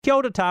Kia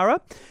ora,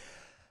 Tara.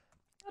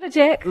 What a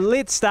Jack.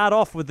 Let's start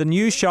off with the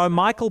new show,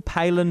 Michael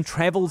Palin,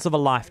 Travels of a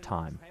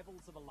Lifetime.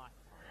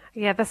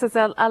 Yeah, this is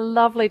a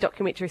lovely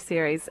documentary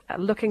series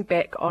looking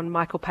back on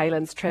Michael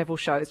Palin's travel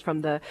shows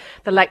from the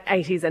late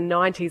 80s and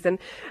 90s. And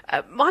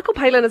Michael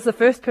Palin is the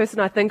first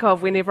person I think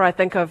of whenever I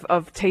think of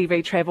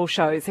TV travel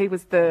shows. He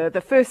was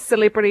the first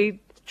celebrity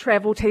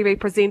travel TV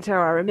presenter.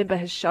 I remember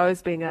his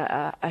shows being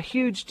a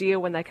huge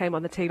deal when they came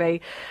on the TV.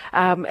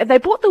 And they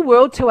brought the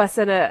world to us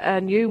in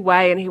a new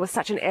way, and he was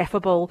such an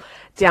affable,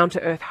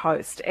 down-to-earth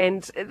host.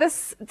 And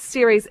this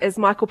series is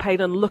Michael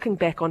Palin looking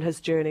back on his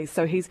journey.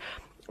 So he's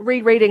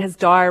rereading his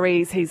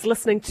diaries, he's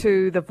listening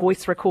to the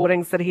voice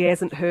recordings that he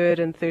hasn't heard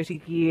in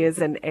 30 years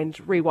and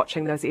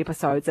rewatching those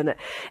episodes, and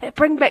it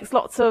brings back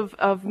lots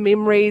of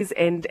memories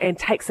and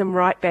takes him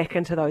right back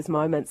into those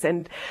moments.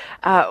 And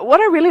what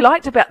I really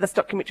liked about this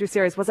documentary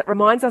series was it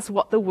reminds us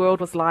what the world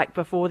was like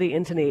before the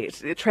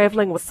internet.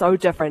 Travelling was so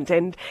different,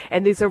 and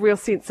there's a real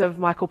sense of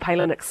Michael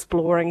Palin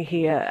exploring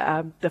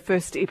here. The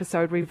first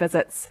episode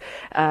revisits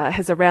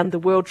his around the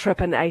world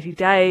trip in 80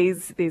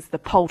 days, there's the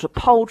pole to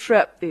pole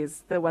trip, there's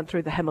the one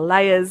through the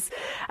Himalayas,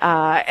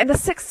 and the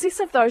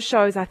success of those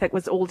shows, I think,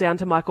 was all down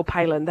to Michael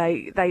Palin.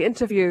 They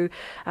interview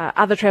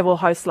other travel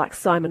hosts like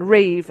Simon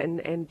Reeve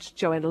and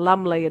Joanna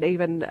Lumley and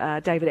even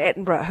David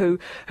Attenborough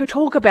who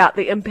talk about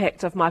the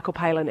impact of Michael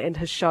Palin and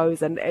his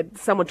shows, and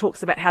someone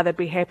talks about how they'd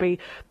be happy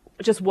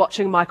just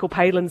watching Michael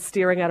Palin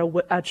staring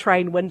out a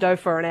train window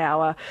for an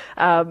hour.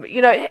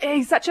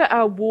 He's such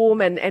a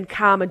warm and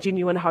calm and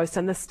genuine host,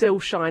 and this still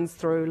shines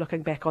through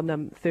looking back on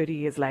them 30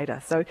 years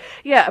later. So,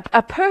 yeah,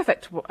 a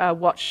perfect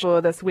watch for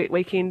this wet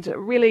weekend.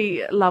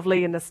 Really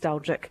lovely and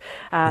nostalgic.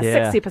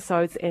 6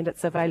 episodes, and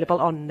it's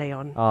available on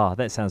Neon. Oh,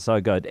 that sounds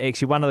so good.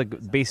 Actually, one of the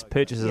best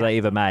purchases I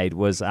ever made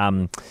was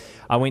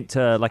I went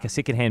to like a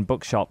secondhand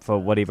bookshop for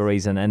whatever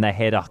reason, and they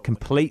had a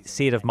complete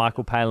set of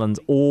Michael Palin's,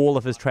 all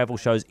of his travel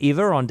shows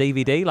ever on DVD.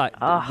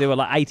 There were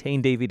like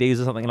 18 DVDs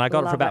or something, and I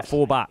got it for about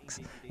 $4.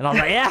 And I was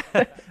like, yeah,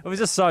 it was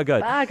just so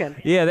good. Bargain.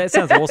 Yeah, that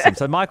sounds awesome.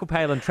 So Michael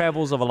Palin,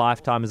 Travels of a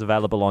Lifetime is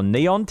available on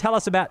Neon. Tell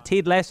us about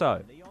Ted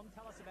Lasso.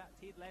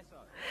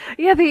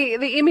 Yeah,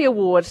 the Emmy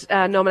Award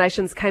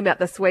nominations came out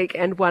this week,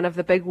 and one of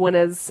the big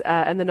winners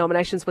in the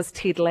nominations was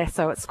Ted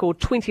Lasso. It scored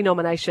 20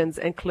 nominations,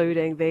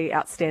 including the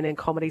Outstanding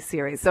Comedy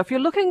Series. So if you're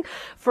looking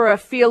for a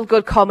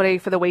feel-good comedy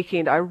for the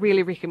weekend, I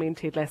really recommend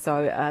Ted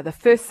Lasso. The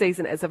first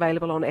season is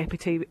available on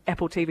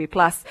Apple TV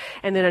Plus,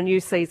 and then a new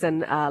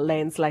season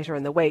lands later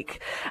in the week.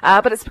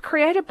 But it's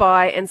created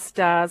by and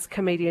stars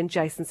comedian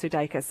Jason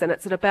Sudeikis, and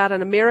it's about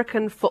an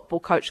American football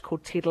coach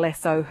called Ted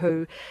Lasso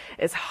who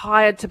is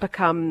hired to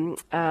become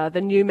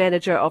the new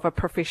manager of a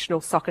professional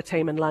soccer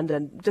team in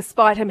London,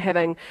 despite him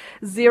having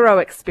zero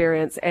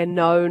experience and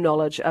no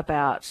knowledge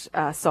about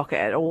soccer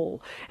at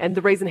all. And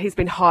the reason he's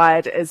been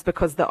hired is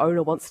because the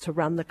owner wants to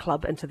run the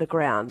club into the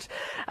ground.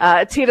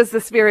 Ted is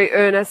this very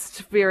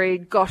earnest, very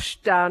gosh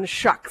darn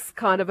shucks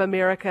kind of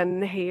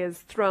American. He is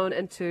thrown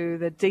into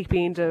the deep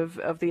end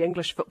of the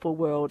English football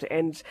world,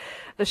 and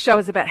the show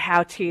is about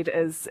how Ted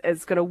is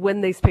going to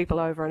win these people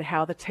over and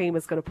how the team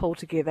is going to pull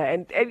together.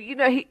 And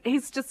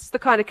he's just the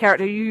kind of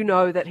character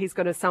that he's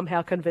going to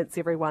somehow convince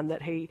everyone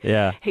that he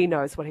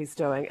knows what he's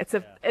doing.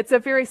 It's a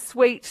very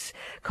sweet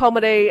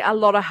comedy, a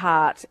lot of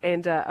heart,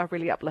 and a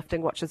really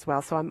uplifting watch as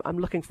well. So I'm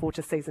looking forward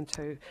to season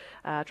 2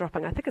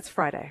 dropping. I think it's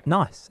Friday.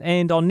 Nice.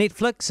 And on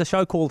Netflix, a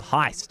show called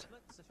Heist.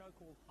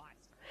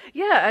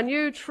 Yeah, a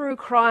new true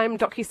crime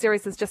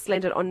docuseries has just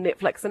landed on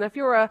Netflix. And if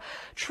you're a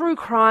true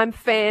crime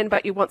fan,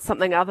 but you want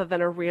something other than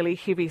a really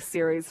heavy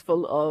series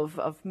full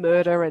of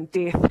murder and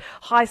death,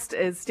 Heist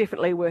is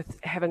definitely worth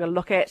having a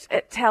look at.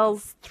 It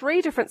tells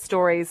 3 different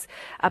stories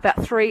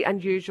about 3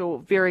 unusual,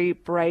 very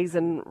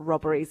brazen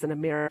robberies in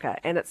America.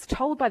 And it's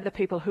told by the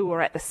people who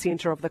were at the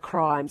centre of the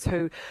crimes,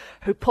 who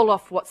pull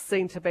off what's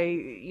seen to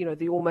be,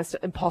 the almost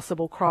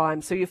impossible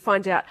crime. So you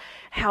find out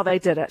how they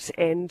did it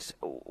and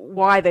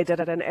why they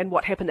did it and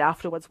what happened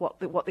afterwards,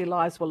 what their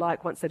lives were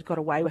like once they'd got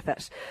away with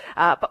it.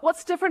 But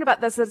what's different about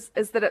this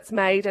is that it's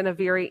made in a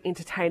very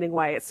entertaining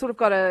way. It's sort of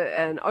got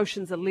an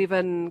Ocean's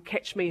 11,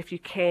 Catch Me If You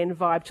Can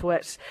vibe to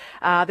it.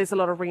 There's a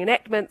lot of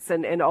reenactments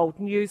and old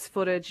news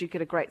footage. You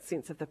get a great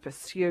sense of the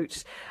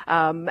pursuit.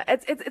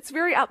 It's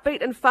very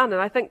upbeat and fun,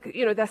 and I think,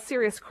 they're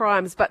serious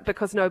crimes, but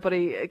because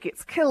nobody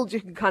gets killed, you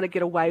can kind of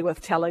get away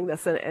with telling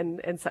this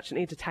in such an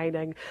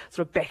entertaining,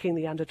 sort of backing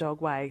the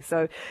underdog way.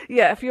 So,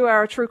 yeah, if you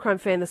are a true crime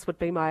fan, this would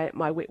be my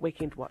wet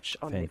weekend watch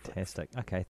on Netflix. Fantastic. Okay.